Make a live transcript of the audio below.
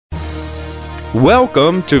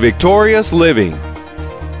Welcome to Victorious Living.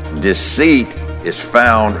 Deceit is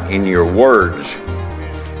found in your words.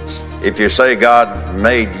 If you say God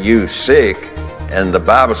made you sick, and the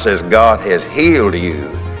Bible says God has healed you,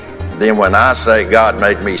 then when I say God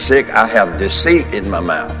made me sick, I have deceit in my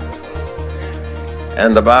mouth.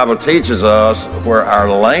 And the Bible teaches us, where our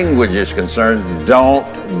language is concerned,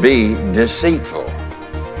 don't be deceitful.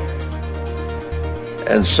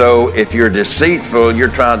 And so if you're deceitful, you're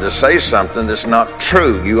trying to say something that's not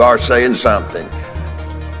true. You are saying something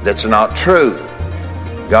that's not true.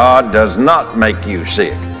 God does not make you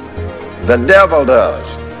sick. The devil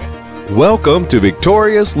does. Welcome to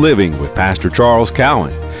Victorious Living with Pastor Charles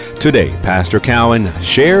Cowan. Today, Pastor Cowan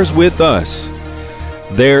shares with us,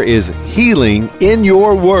 there is healing in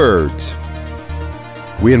your words.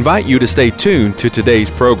 We invite you to stay tuned to today's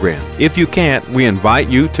program. If you can't, we invite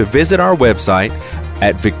you to visit our website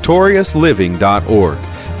at victoriousliving.org.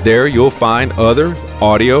 There you'll find other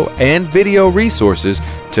audio and video resources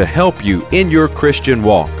to help you in your Christian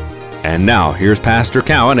walk. And now, here's Pastor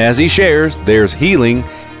Cowan as he shares, there's healing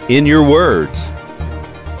in your words.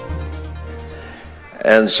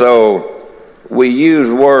 And so we use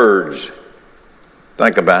words.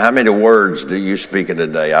 Think about how many words do you speak in a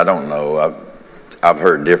day? I don't know. I've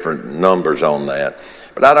heard different numbers on that.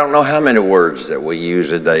 But I don't know how many words that we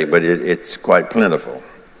use a day, but it's quite plentiful.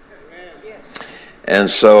 And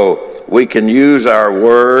so we can use our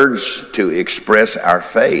words to express our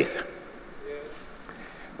faith.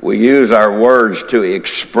 We use our words to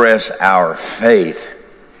express our faith.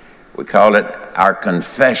 We call it our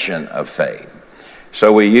confession of faith.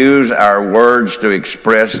 So we use our words to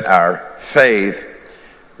express our faith.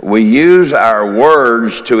 We use our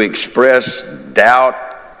words to express doubt,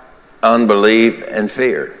 unbelief, and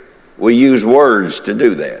fear. We use words to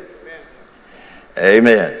do that.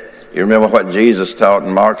 Amen. You remember what Jesus taught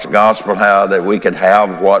in Mark's gospel, how that we could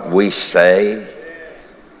have what we say?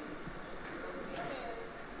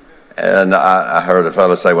 And I heard a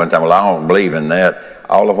fellow say one time, well, I don't believe in that.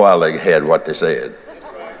 All the while they had what they said.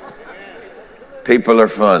 People are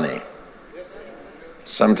funny.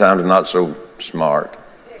 Sometimes not so smart.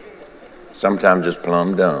 Sometimes just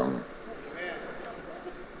plumb dumb.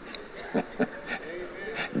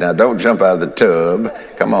 Now don't jump out of the tub.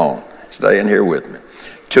 Come on, stay in here with me.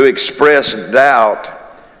 To express doubt,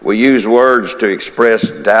 we use words to express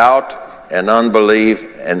doubt and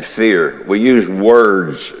unbelief and fear. We use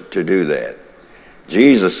words to do that.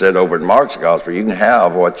 Jesus said over in Mark's gospel, you can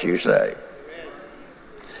have what you say.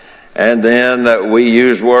 And then we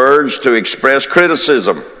use words to express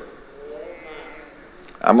criticism.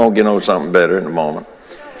 I'm going to get on something better in a moment.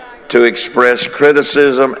 To express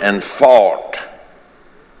criticism and fault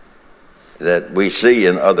that we see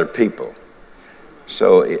in other people.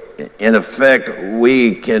 So in effect,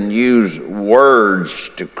 we can use words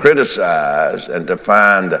to criticize and to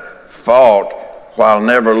find fault while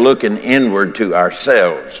never looking inward to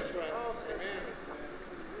ourselves.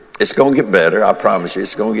 It's going to get better. I promise you,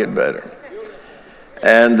 it's going to get better.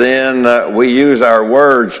 And then we use our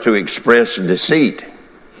words to express deceit.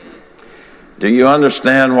 Do you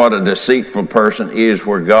understand what a deceitful person is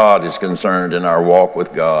where God is concerned in our walk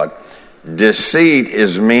with God?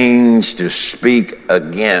 Deceit means to speak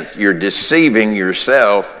against. You're deceiving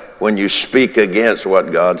yourself when you speak against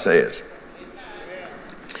what God says.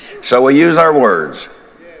 So we use our words.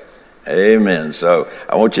 Amen. So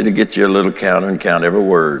I want you to get you a little counter and count every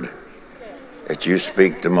word that you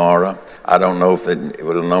speak tomorrow. I don't know if it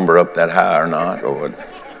will number up that high or not.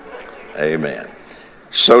 Amen.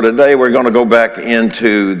 So today we're going to go back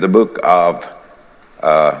into the book of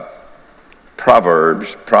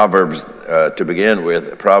Proverbs to begin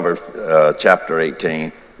with, Proverbs chapter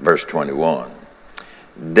 18, verse 21.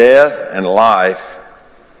 Death and life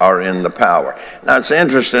are in the power. Now it's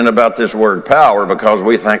interesting about this word power because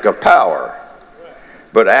we think of power.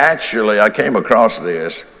 But actually, I came across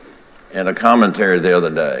this in a commentary the other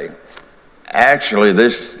day. Actually,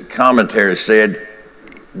 this commentary said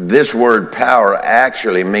this word power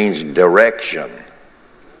actually means direction.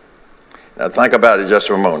 Now think about it just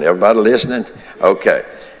for a moment. Everybody listening? Okay.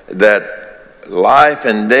 That life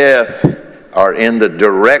and death are in the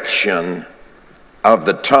direction of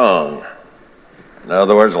the tongue. In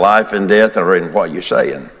other words, life and death are in what you're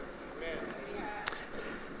saying.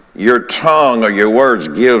 Your tongue or your words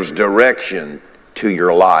gives direction to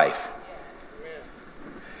your life.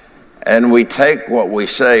 And we take what we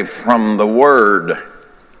say from the word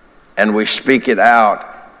and we speak it out,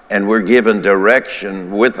 and we're given direction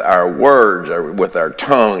with our words, or with our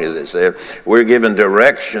tongue, as it said. We're given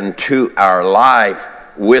direction to our life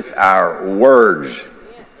with our words.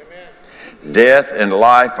 Death and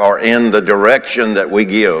life are in the direction that we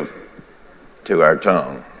give to our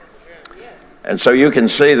tongue. And so you can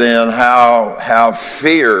see then how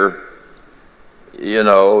fear,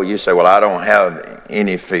 you say, well, I don't have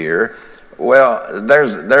any fear. Well,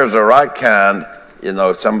 there's a right kind.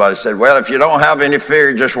 Somebody said, well, if you don't have any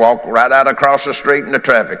fear, just walk right out across the street and the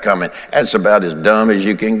traffic coming. That's about as dumb as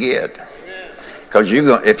you can get. Because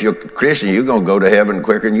if you're a Christian, you're going to go to heaven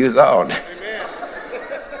quicker than you thought.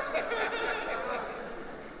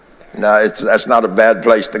 Now, that's not a bad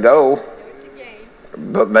place to go.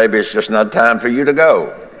 But maybe it's just not time for you to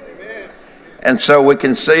go. And so we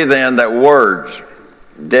can see then that words,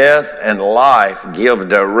 death and life, give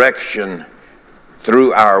direction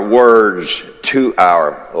through our words to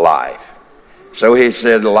our life. So he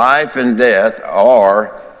said life and death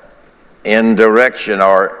are in direction,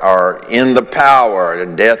 are in the power.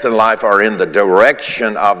 Death and life are in the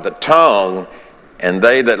direction of the tongue, and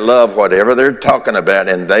they that love whatever they're talking about,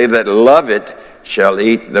 and they that love it shall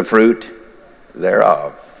eat the fruit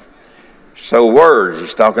thereof. So words,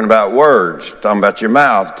 he's talking about words, talking about your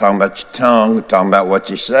mouth, talking about your tongue, talking about what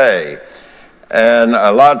you say. And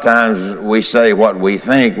a lot of times we say what we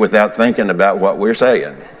think without thinking about what we're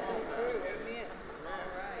saying.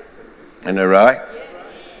 Isn't that right?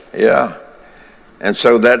 Yeah. And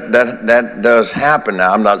so that does happen.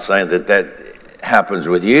 Now, I'm not saying that happens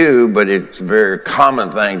with you, but it's a very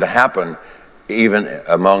common thing to happen even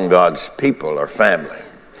among God's people or family.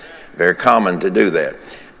 Very common to do that.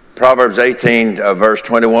 Proverbs 18, verse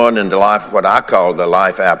 21, in the life, what I call the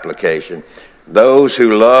life application. Those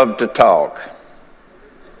who love to talk.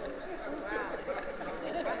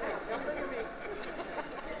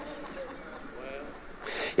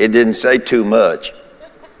 It didn't say too much.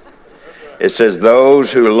 It says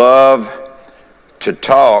those who love to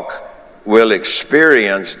talk will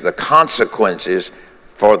experience the consequences,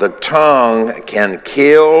 for the tongue can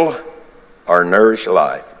kill or nourish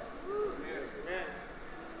life.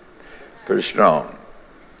 Pretty strong.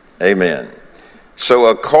 Amen. So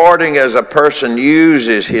according as a person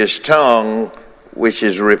uses his tongue, which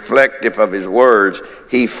is reflective of his words,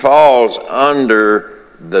 he falls under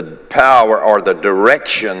the power or the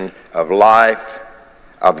direction of life,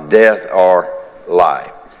 of death or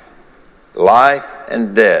life. Life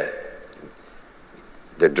and death,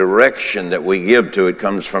 the direction that we give to it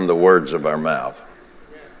comes from the words of our mouth.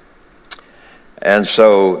 And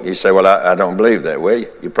so you say, well, I don't believe that. Well,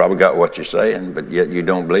 you probably got what you're saying, but yet you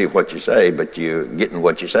don't believe what you say, but you're getting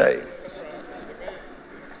what you say.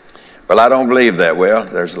 Well, I don't believe that. Well,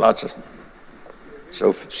 there's lots of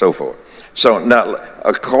so forth. So now,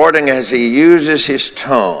 according as he uses his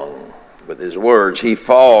tongue with his words, he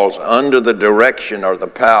falls under the direction or the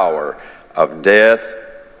power of death,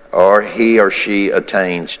 or he or she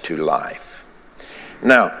attains to life.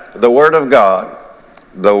 Now, the Word of God,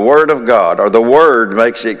 or the Word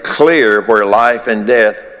makes it clear where life and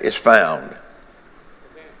death is found.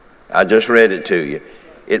 I just read it to you.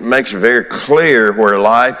 It makes very clear where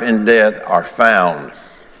life and death are found.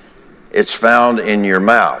 It's found in your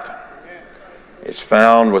mouth. It's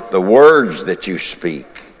found with the words that you speak.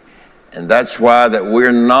 And that's why that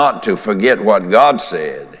we're not to forget what God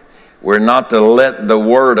said. We're not to let the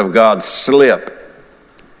Word of God slip.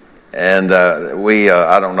 And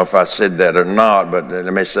I don't know if I said that or not, but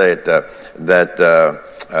let me say it,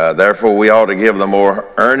 therefore we ought to give the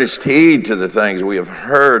more earnest heed to the things we have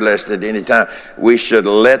heard, lest at any time we should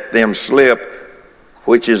let them slip,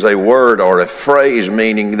 which is a word or a phrase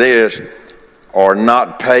meaning this, or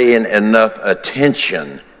not paying enough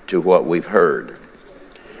attention to what we've heard.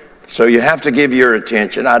 So you have to give your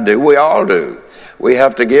attention. I do. We all do. We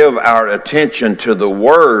have to give our attention to the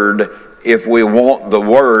Word if we want the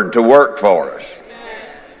Word to work for us.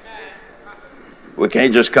 We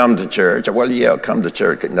can't just come to church. Well, yeah, come to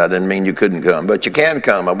church. That doesn't mean you couldn't come, but you can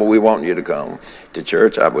come. But we want you to come to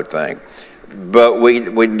church, I would think. But we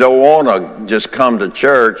don't want to just come to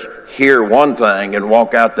church, hear one thing, and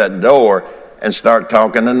walk out that door and start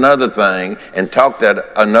talking another thing, and talk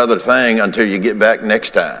that another thing until you get back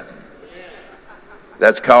next time.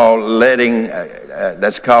 That's called letting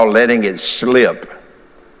it slip.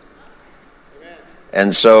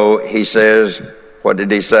 And so he says, what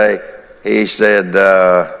did he say? He said,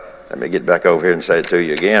 let me get back over here and say it to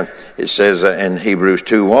you again. It says in Hebrews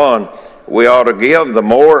 2:1, we ought to give the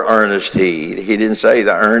more earnest heed. He didn't say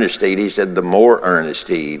the earnest heed. He said the more earnest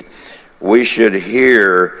heed. We should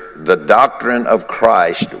hear the doctrine of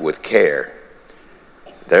Christ with care.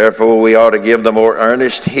 Therefore, we ought to give the more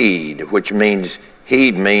earnest heed, which means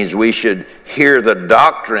we should hear the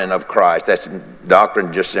doctrine of Christ. That's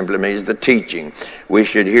doctrine just simply means the teaching. We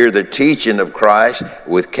should hear the teaching of Christ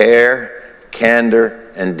with care,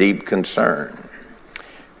 candor, and deep concern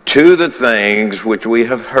to the things which we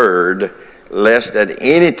have heard, lest at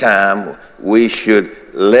any time we should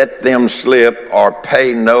let them slip or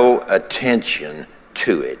pay no attention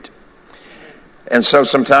to it. And so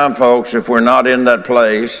sometimes, folks, if we're not in that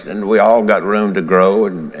place, and we all got room to grow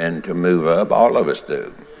and to move up, all of us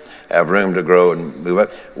do have room to grow and move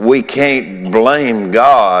up, we can't blame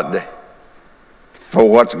God for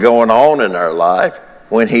what's going on in our life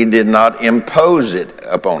when he did not impose it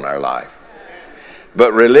upon our life.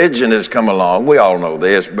 But religion has come along, we all know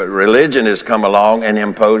this, but religion has come along and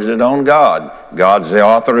imposed it on God. God's the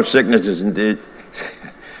author of sicknesses and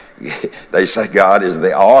they say God is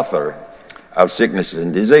the author of sicknesses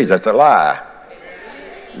and disease. That's a lie.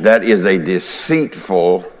 That is a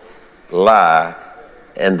deceitful lie.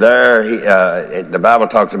 And there, the Bible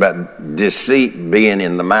talks about deceit being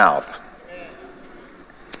in the mouth.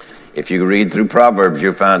 If you read through Proverbs,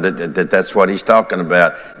 you'll find that that's what he's talking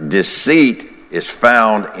about. Deceit is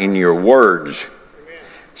found in your words.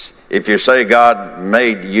 If you say God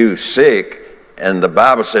made you sick, and the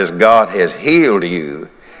Bible says God has healed you,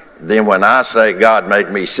 then when I say God made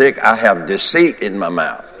me sick, I have deceit in my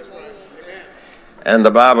mouth. And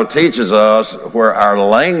the Bible teaches us, where our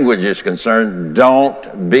language is concerned,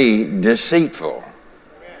 don't be deceitful.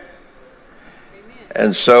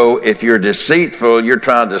 And so if you're deceitful, you're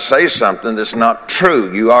trying to say something that's not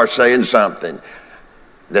true. You are saying something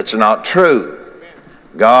that's not true.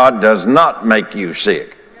 God does not make you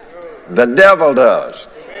sick. The devil does.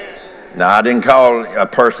 Now, I didn't call a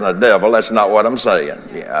person a devil. That's not what I'm saying.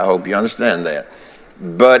 I hope you understand that.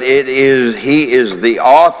 But he is the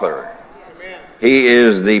author. He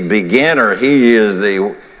is the beginner. He is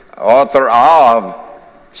the author of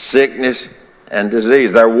sickness and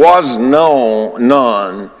disease. There was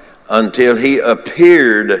none until he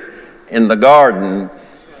appeared in the garden,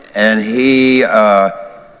 and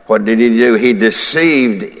what did he do? He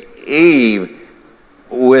deceived Eve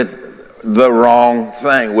with the wrong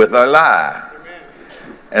thing, with a lie.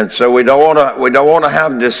 And so we don't want to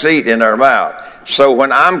have deceit in our mouth. So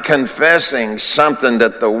when I'm confessing something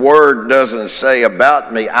that the Word doesn't say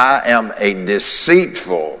about me, I am a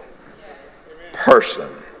deceitful person.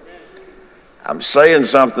 I'm saying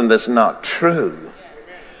something that's not true.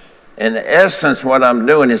 In essence, what I'm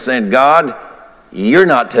doing is saying, God, you're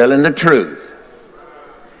not telling the truth.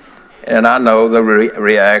 And I know the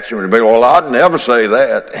reaction would be, well, I'd never say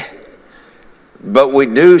that. But we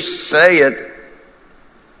do say it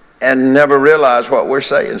and never realize what we're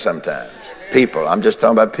saying sometimes. People, I'm just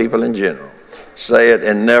talking about people in general, say it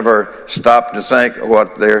and never stop to think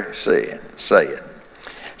what they're saying.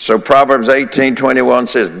 So Proverbs 18:21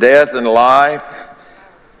 says, death and life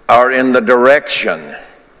are in the direction,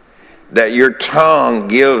 that your tongue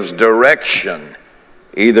gives direction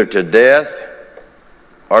either to death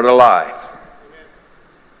or to life.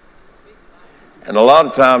 And a lot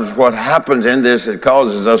of times what happens in this that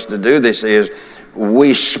causes us to do this is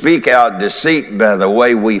we speak out deceit by the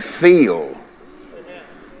way we feel.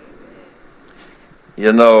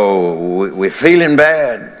 You know, we're feeling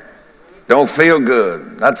bad. Don't feel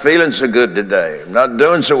good. Not feeling so good today. Not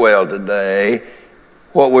doing so well today.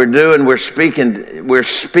 What we're doing, we're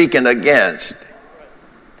speaking against.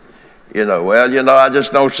 You know, I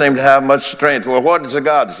just don't seem to have much strength. Well, what does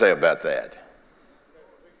God say about that?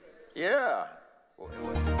 Yeah.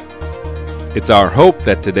 It's our hope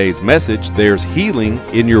that today's message, There's Healing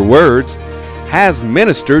in Your Words, has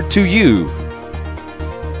ministered to you.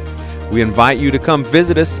 We invite you to come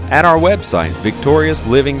visit us at our website,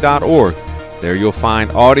 victoriousliving.org. There you'll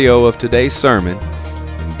find audio of today's sermon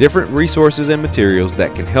and different resources and materials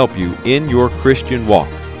that can help you in your Christian walk.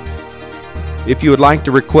 If you would like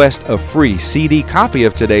to request a free CD copy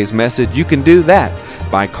of today's message, you can do that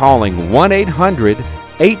by calling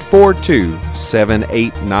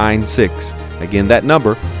 1-800-842-7896. Again, that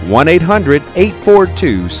number,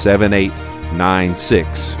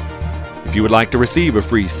 1-800-842-7896. If you would like to receive a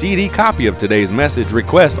free CD copy of today's message,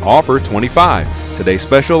 request offer 25. Today's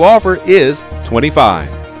special offer is 25.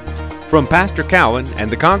 From Pastor Cowan and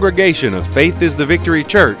the congregation of Faith is the Victory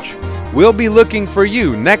Church, we'll be looking for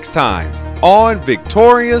you next time on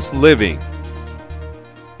Victorious Living.